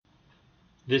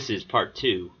This is part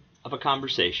 2 of a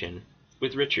conversation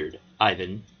with Richard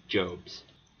Ivan Jobs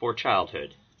for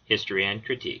Childhood, History and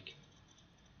Critique,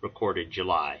 recorded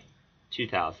July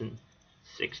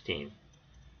 2016.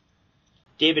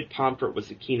 David Pomfret was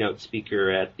the keynote speaker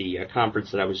at the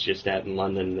conference that I was just at in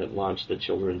London that launched the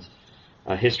Children's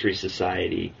History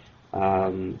Society.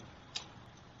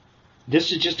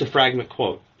 This is just a fragment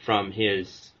quote from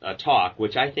his talk,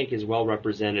 which I think is well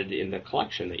represented in the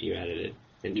collection that you edited.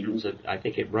 In terms of, I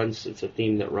think it's a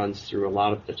theme that runs through a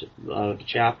lot of the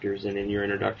chapters and in your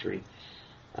introductory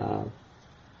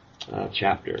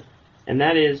chapter. And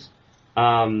that is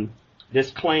this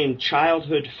claim: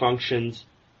 childhood functions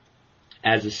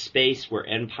as a space where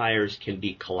empires can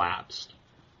be collapsed.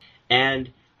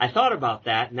 And I thought about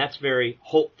that, and that's very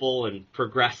hopeful and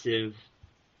progressive,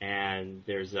 and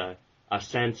there's a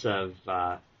sense of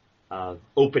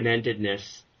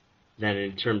open-endedness then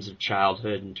in terms of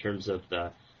childhood, in terms of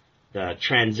the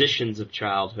transitions of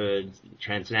childhood,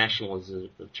 transnationalism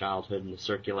of childhood, and the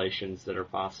circulations that are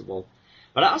possible.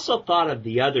 But I also thought of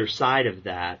the other side of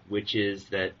that, which is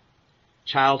that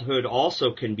childhood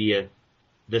also can be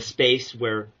the space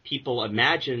where people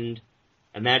imagine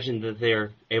that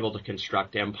they're able to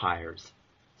construct empires.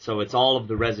 So it's all of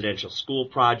the residential school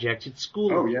projects. It's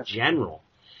school in general.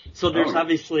 So there's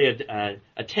obviously a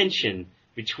tension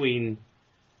between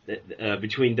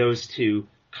those two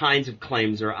kinds of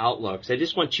claims or outlooks. I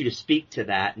just want you to speak to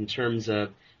that in terms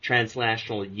of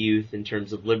transnational youth, in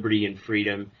terms of liberty and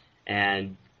freedom,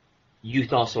 and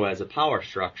youth also as a power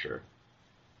structure,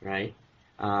 right?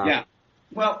 Yeah.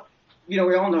 Well, we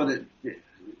all know that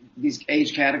these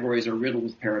age categories are riddled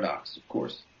with paradox, of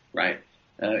course, right?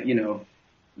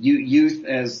 Youth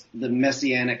as the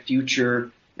messianic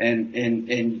future,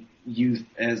 and youth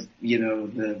as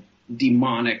the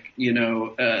demonic,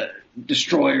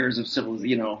 destroyers of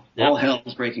civilization, all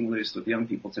hell's breaking loose with young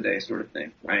people today, sort of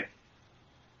thing, right?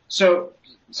 So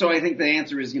I think the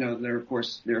answer is, they're of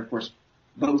course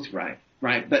both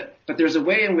right? But there's a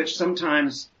way in which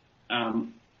sometimes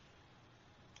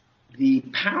the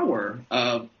power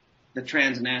of the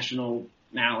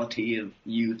transnationality of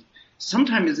youth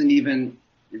sometimes isn't even,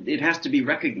 it has to be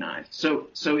recognized. So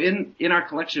in our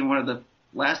collection, one of the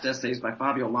last essays by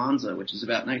Fabio Lanza, which is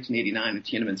about 1989 at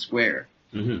Tiananmen Square.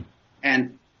 Mm-hmm.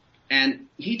 And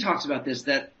he talks about this,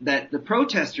 that the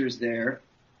protesters there,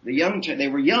 they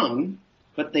were young,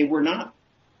 but they were not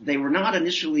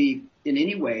initially in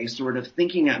any way sort of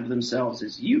thinking of themselves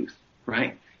as youth,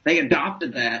 right? They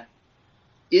adopted that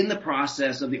in the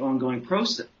process of the ongoing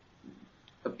protest.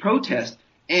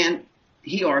 And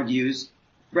he argues,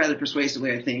 rather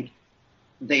persuasively, I think,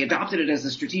 they adopted it as a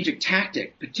strategic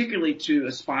tactic, particularly to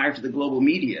aspire to the global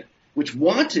media, which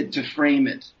wanted to frame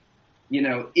it,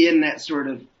 in that sort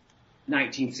of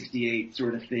 1968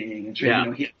 sort of thing.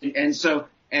 And so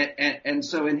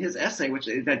in his essay,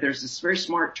 that there's this very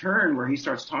smart turn where he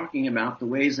starts talking about the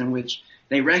ways in which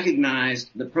they recognized,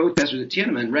 the protesters at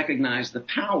Tiananmen recognized the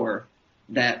power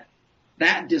that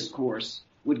discourse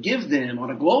would give them on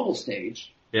a global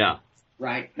stage. Yeah.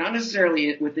 Right? Not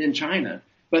necessarily within China,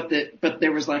 but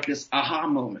there was like this aha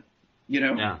moment,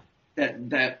 that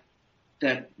the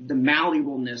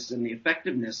malleableness and the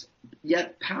effectiveness,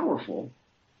 yet powerful,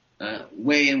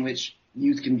 way in which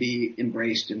youth can be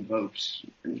embraced, invoked,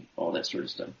 and all that sort of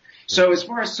stuff. So as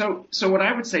far as, so what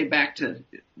I would say back to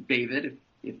David,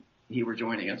 if he were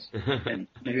joining us, and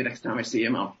maybe next time I see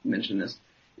him, I'll mention this.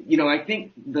 I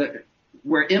think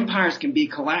where empires can be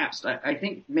collapsed, I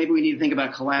think maybe we need to think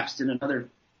about collapsed in another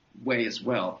way as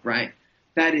well, right?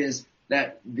 That is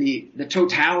that the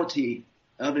totality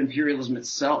of imperialism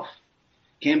itself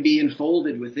can be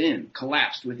enfolded within,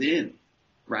 collapsed within,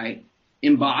 right?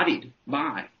 Embodied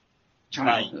by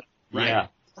childhood, right? Yeah.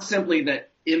 Not simply that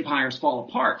empires fall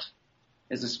apart,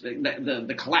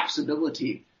 the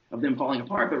collapsibility of them falling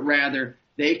apart, but rather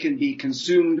they can be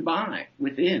consumed by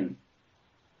within,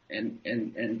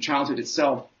 and childhood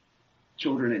itself,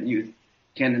 children and youth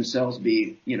can themselves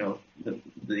be,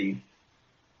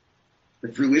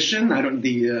 the fruition. I'm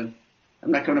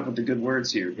not coming up with the good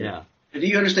words here. Yeah. Do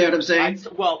you understand what I'm saying?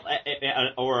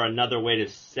 Or another way to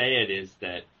say it is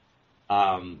that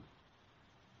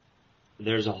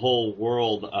there's a whole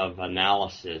world of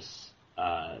analysis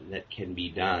that can be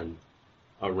done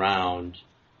around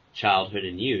childhood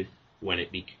and youth when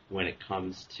it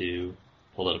comes to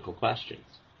political questions.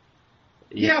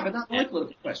 Yeah, but not only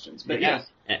political questions. But yes.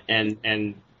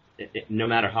 And no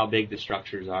matter how big the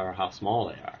structures are or how small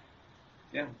they are.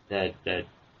 Yeah.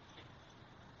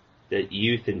 That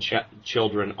youth and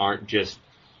children aren't just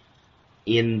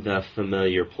in the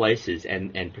familiar places,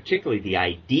 and particularly the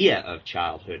idea of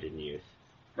childhood and youth.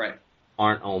 Right.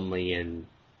 aren't only in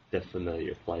the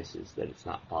familiar places, that it's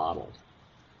not bottled.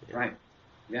 Yeah. Right.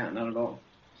 Yeah, not at all.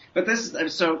 But this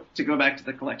is, so to go back to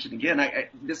the collection again,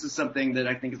 this is something that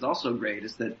I think is also great,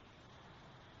 is that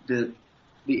the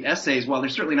essays, while they're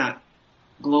certainly not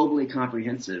globally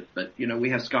comprehensive, but, we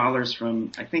have scholars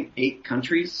from, I think, 8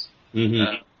 countries.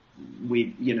 Mm-hmm.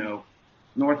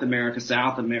 North America,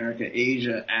 South America,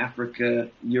 Asia, Africa,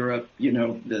 Europe,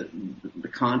 the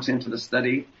content of the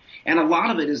study. And a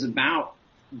lot of it is about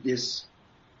this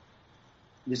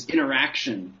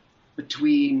interaction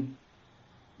between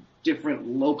different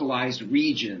localized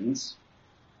regions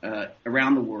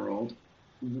around the world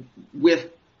with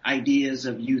ideas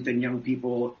of youth and young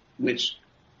people which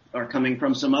are coming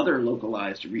from some other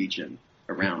localized region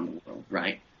around the world,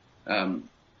 right?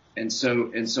 And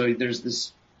so there's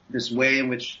this way in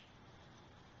which,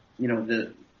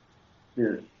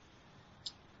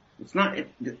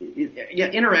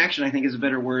 interaction, I think, is a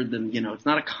better word than, it's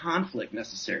not a conflict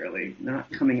necessarily. They're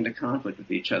not coming into conflict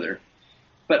with each other.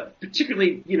 But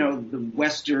particularly, the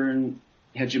Western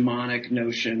hegemonic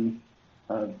notion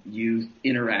of youth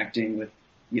interacting with,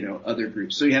 other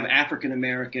groups. So you have African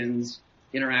Americans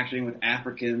interacting with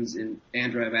Africans in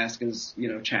Andrea Vasquez's,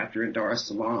 chapter in Dar es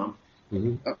Salaam.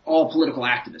 Mm-hmm. All political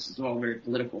activists. It's all very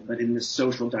political, but in this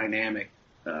social dynamic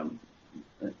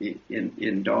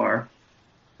in Dar.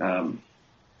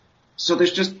 So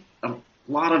there's just a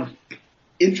lot of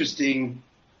interesting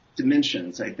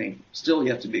dimensions, I think, still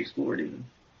yet to be explored even.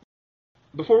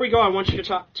 Before we go, I want you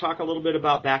to talk a little bit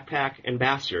about Backpack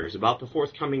Ambassadors, about the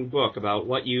forthcoming book, about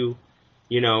what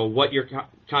what your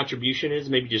contribution is.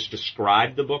 Maybe just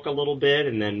describe the book a little bit,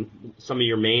 and then some of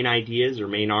your main ideas or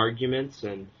main arguments,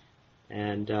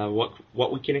 and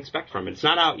what we can expect from it. It's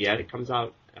not out yet. It comes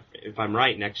out, if I'm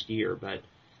right, next year. But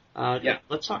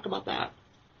let's talk about that.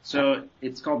 So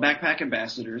it's called Backpack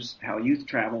Ambassadors: How Youth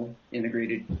Travel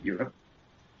Integrated Europe,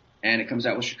 and it comes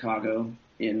out with Chicago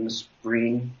in the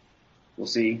spring. We'll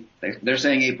see. They're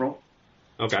saying April.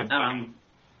 Okay.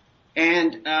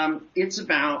 It's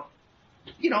about,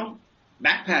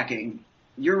 backpacking,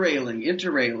 Eurailing,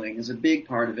 interrailing is a big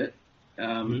part of it.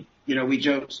 We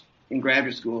joked in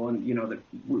graduate school, and that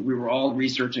we were all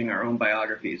researching our own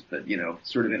biographies, but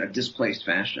sort of in a displaced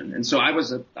fashion. And so I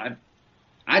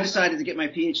decided to get my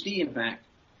PhD, in fact,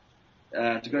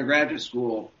 to go to graduate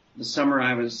school the summer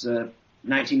I was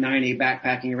 1990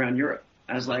 backpacking around Europe.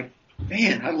 I was like,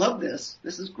 man, I love this.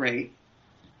 This is great.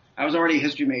 I was already a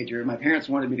history major. My parents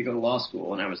wanted me to go to law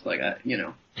school, and I was like,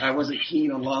 I wasn't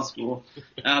keen on law school.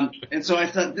 And so I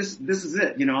thought, this is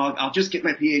it. I'll just get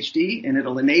my PhD, and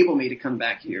it'll enable me to come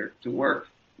back here to work.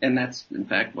 And that's, in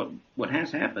fact, what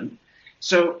has happened.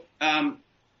 So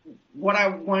what I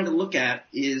wanted to look at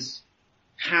is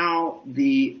how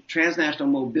the transnational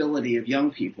mobility of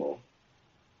young people,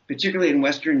 particularly in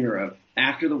Western Europe,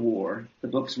 after the war, the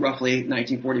book's roughly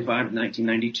 1945 to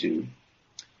 1992,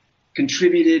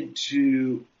 contributed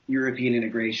to European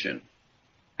integration.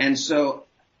 And so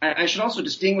I should also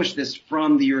distinguish this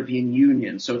from the European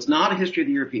Union. So it's not a history of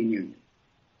the European Union,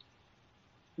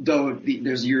 though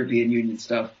there's European Union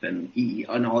stuff and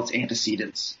all its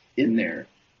antecedents in there,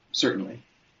 certainly.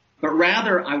 But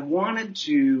rather, I wanted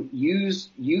to use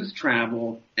youth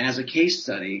travel as a case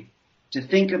study to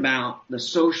think about the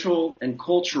social and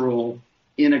cultural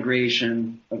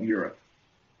integration of Europe.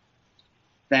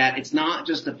 That it's not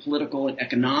just a political and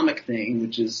economic thing,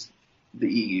 which is the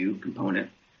EU component,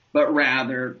 but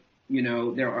rather,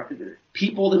 there are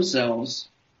people themselves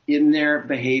in their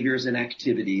behaviors and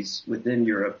activities within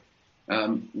Europe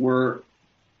were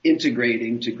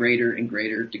integrating to greater and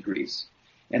greater degrees.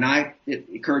 And it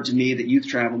occurred to me that youth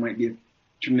travel might be a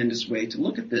tremendous way to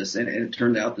look at this, and it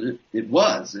turned out that it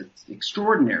was. It's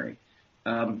extraordinary.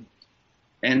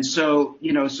 And so,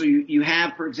 so you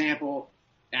have, for example,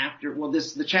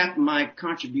 my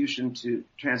contribution to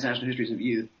Transnational Histories of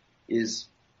Youth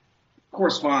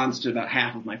corresponds to about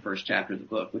half of my first chapter of the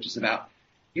book, which is about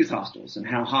youth hostels and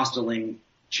how hosteling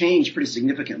changed pretty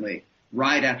significantly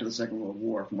right after the Second World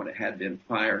War from what it had been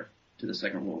prior to the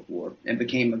Second World War, and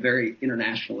became a very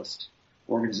internationalist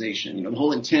organization. The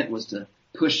whole intent was to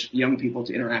push young people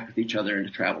to interact with each other and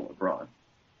to travel abroad.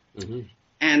 Mm-hmm.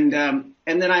 And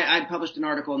then I published an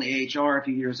article in the AHR a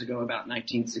few years ago about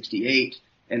 1968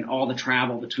 and all the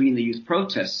travel between the youth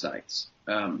protest sites.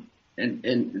 And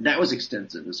that was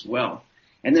extensive as well.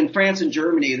 And then France and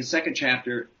Germany, the second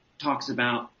chapter talks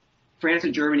about France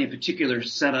and Germany in particular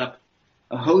set up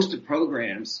a host of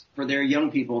programs for their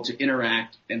young people to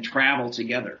interact and travel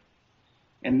together.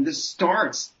 And this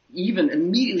starts even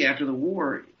immediately after the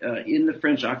war in the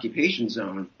French occupation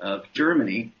zone of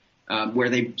Germany, where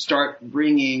they start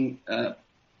bringing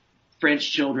French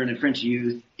children and French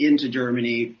youth into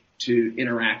Germany to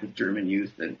interact with German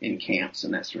youth in camps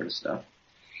and that sort of stuff.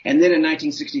 And then in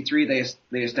 1963,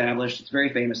 they established, it's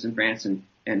very famous in France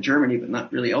and Germany, but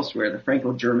not really elsewhere, the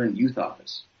Franco-German Youth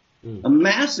Office, a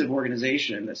massive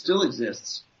organization that still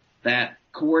exists that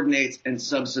coordinates and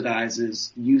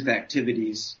subsidizes youth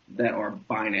activities that are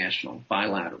binational,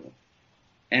 bilateral.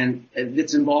 And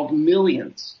it's involved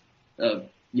millions of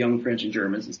young French and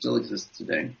Germans and still exists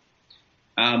today.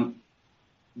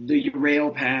 The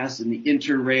Eurail Pass and the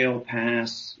Interrail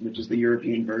Pass, which is the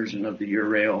European version of the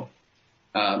Eurail,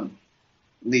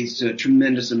 leads to a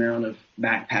tremendous amount of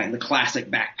backpacking, the classic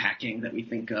backpacking that we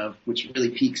think of, which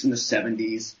really peaks in the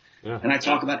 70s. Yeah. And I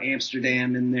talk about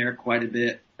Amsterdam in there quite a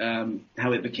bit,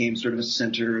 how it became sort of a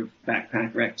center of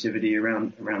backpacker activity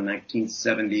around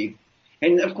 1970.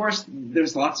 And of course,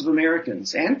 there's lots of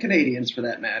Americans and Canadians, for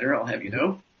that matter, I'll have you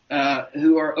know,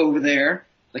 who are over there.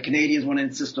 The Canadians want to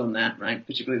insist on that, right?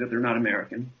 Particularly that they're not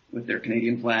American, with their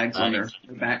Canadian flags on their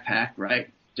backpack, right?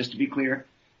 Just to be clear.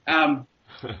 And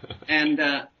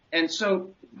so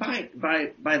by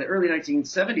the early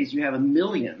 1970s, you have 1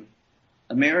 million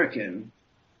American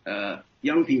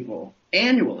young people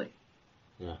annually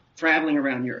traveling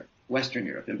around Europe, Western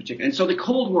Europe in particular. And so the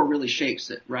Cold War really shapes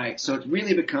it, right? So it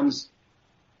really becomes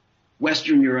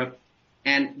Western Europe,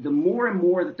 and the more and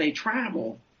more that they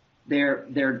travel,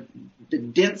 the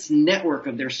dense network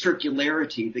of their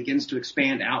circularity begins to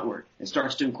expand outward and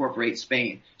starts to incorporate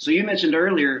Spain. So you mentioned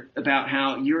earlier about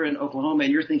how you're in Oklahoma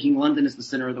and you're thinking London is the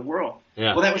center of the world.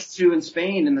 Yeah. Well, that was true in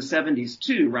Spain in the 70s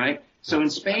too, right? So in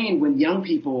Spain, when young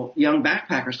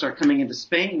backpackers start coming into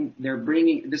Spain, they're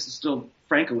bringing, this is still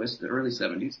Francoist, the early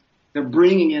 70s, they're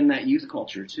bringing in that youth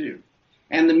culture too.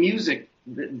 And the music,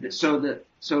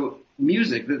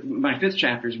 my fifth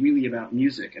chapter is really about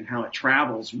music and how it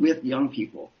travels with young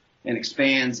people and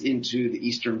expands into the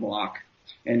Eastern Bloc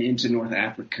and into North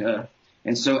Africa.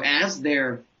 And so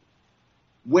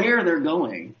where they're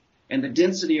going and the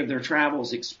density of their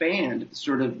travels expand,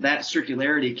 sort of that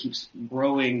circularity keeps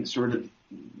growing, sort of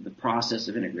the process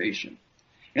of integration.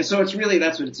 And so it's really,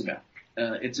 that's what it's about.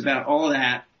 It's about all of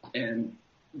that and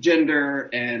gender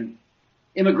and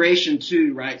immigration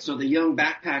too, right? So the young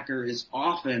backpacker is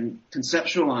often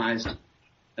conceptualized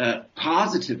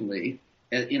positively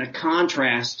in a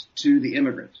contrast to the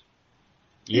immigrant.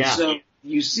 Yeah. And so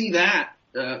you see that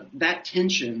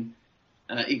tension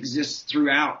exists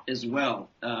throughout as well,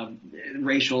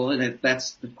 racial, and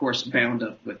that's of course bound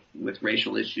up with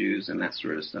racial issues and that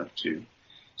sort of stuff too.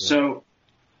 Yeah. So,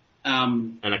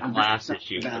 and a class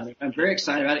issue. I'm very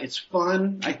excited about it. It's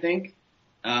fun, I think.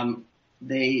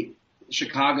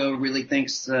 Chicago really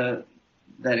thinks that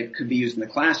it could be used in the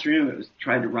classroom. It was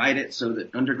tried to write it so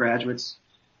that undergraduates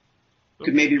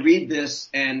could maybe read this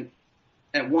and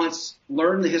at once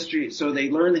learn the history. So they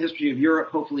learn the history of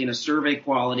Europe, hopefully in a survey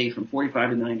quality from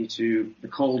 45 to 92, the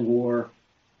Cold War,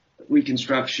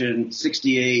 Reconstruction,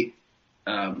 68,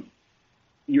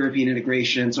 European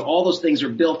integration. So all those things are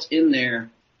built in there,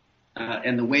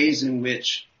 and the ways in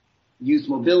which youth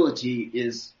mobility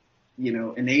is,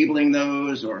 enabling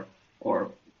those or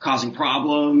causing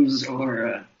problems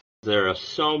or. There are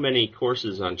so many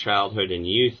courses on childhood and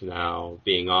youth now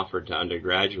being offered to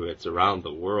undergraduates around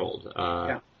the world.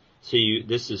 So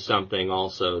this is something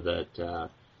also that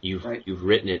you've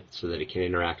written it so that it can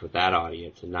interact with that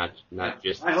audience and not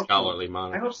just scholarly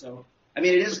mind. I hope so. I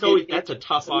mean, it is. That's a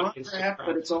tough audience to crack.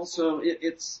 But it's also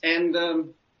the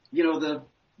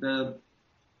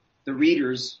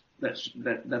readers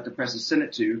that the press has sent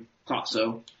it to thought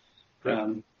so.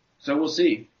 So we'll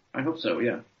see. I hope so.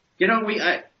 Yeah.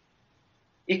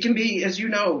 It can be, as you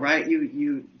know, right?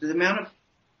 The amount of,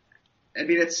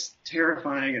 it's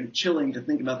terrifying and chilling to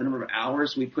think about the number of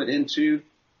hours we put into,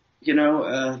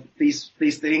 these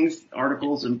things,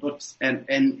 articles and books. And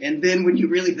then when you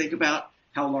really think about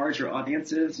how large your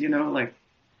audience is, you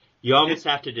almost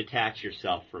have to detach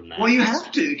yourself from that. Well, you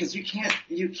have to, because you can't,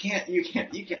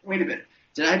 wait a minute.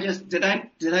 Did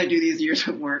I do these years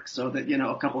of work so that,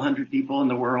 a couple hundred people in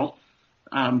the world,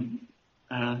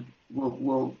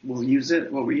 will use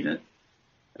it, will read it.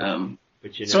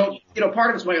 So, part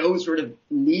of it's my own sort of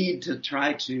need to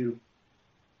try to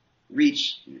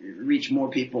reach more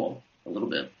people a little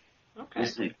bit. Okay. We'll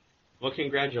see. Well,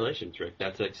 congratulations, Rick.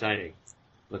 That's exciting.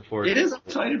 Look forward. It is. I'm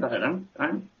excited about it.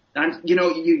 I'm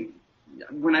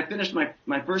when I finished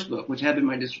my first book, which had been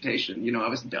my dissertation, I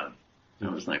was done. I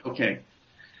was like, okay.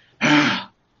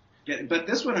 But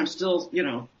this one, I'm still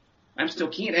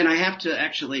keen, and I have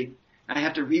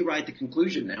to rewrite the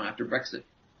conclusion now after Brexit.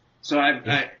 So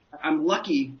I'm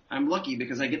lucky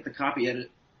because I get the copy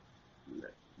edit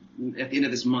at the end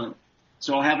of this month.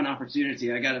 So I'll have an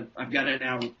opportunity. I've got to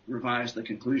now revise the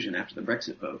conclusion after the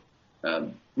Brexit vote,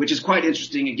 which is quite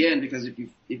interesting again, because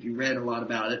if you read a lot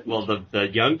about it. Well, the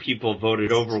young people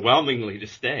voted overwhelmingly to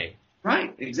stay.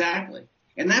 Right, exactly.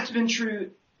 And that's been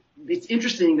true. It's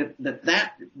interesting that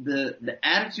the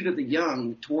attitude of the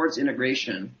young towards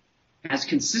integration has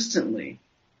consistently,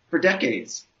 for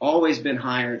decades, always been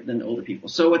higher than older people.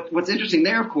 So what's interesting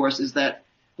there, of course, is that,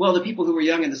 well, the people who were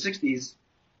young in the 60s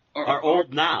are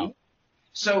old now.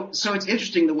 So it's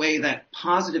interesting the way that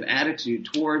positive attitude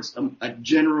towards a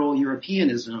general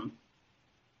Europeanism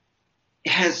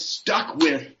has stuck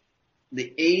with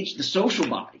the social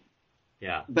body.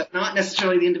 Yeah. But not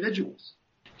necessarily the individuals.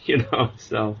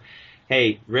 So,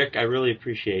 hey, Rick, I really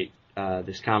appreciate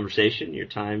this conversation, your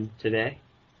time today.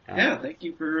 Yeah, thank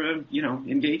you for,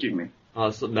 engaging me. Well,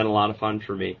 it's been a lot of fun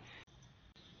for me.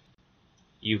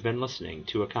 You've been listening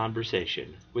to a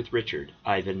conversation with Richard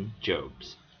Ivan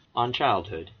Jobes on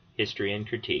childhood, history, and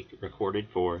critique, recorded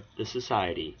for the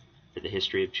Society for the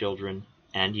History of Children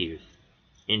and Youth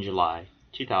in July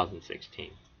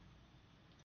 2016.